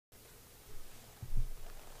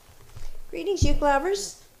Greetings, Uke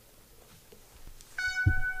lovers.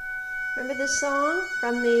 Remember this song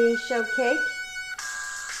from the show Cake?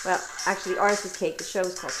 Well, actually, the artist is Cake. The show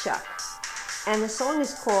is called Chuck. And the song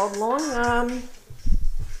is called Long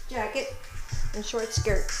Jacket and Short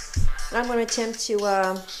Skirt. And I'm going to attempt to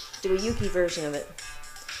do a Uke version of it.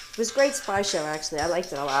 It was a great spy show, actually. I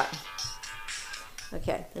liked it a lot.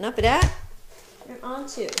 Okay, enough of that. We're on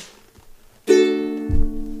to...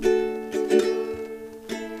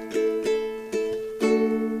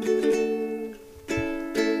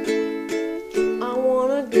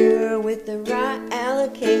 with the right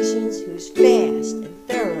allocations, who's fast and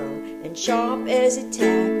thorough and sharp as a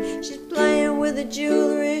tack. She's playing with the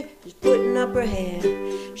jewelry, she's putting up her hair.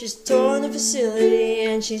 She's touring the facility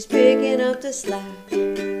and she's picking up the slack. I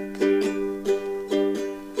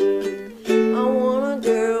want a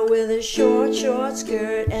girl with a short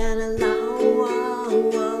skirt and a long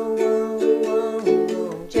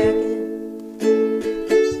jacket.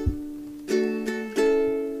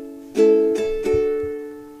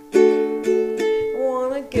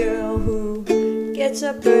 Girl who gets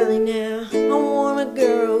up early now. I want a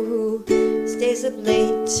girl who stays up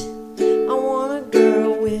late. I want a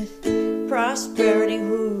girl with prosperity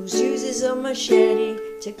who uses a machete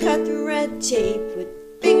to cut through red tape, with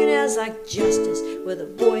fingernails like justice, with a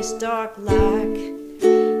voice dark like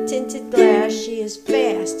tinted glass. She is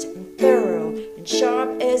fast and thorough and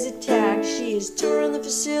sharp as a tack. She is touring the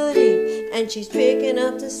facility and she's picking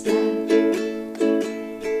up the slack.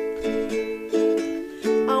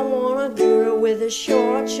 With a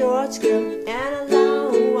short skirt and a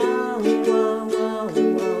long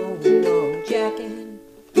jacket.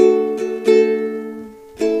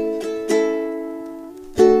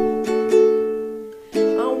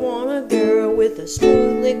 I want a girl with a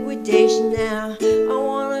smooth liquidation now. I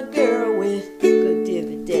want a girl with good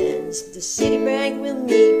dividends. The Citibank will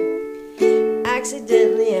meet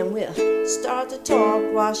accidentally and we'll start to talk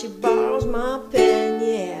while she borrows my pen,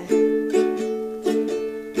 yeah.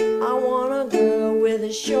 I want a girl with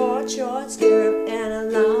a short skirt and a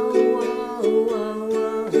long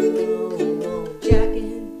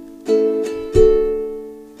jacket.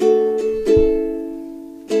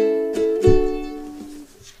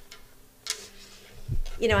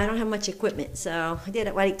 You know, I don't have much equipment, so I did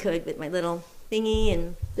what I could with my little thingy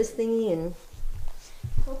and this thingy, and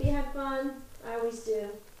hope you have fun. I always do.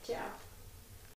 Ciao.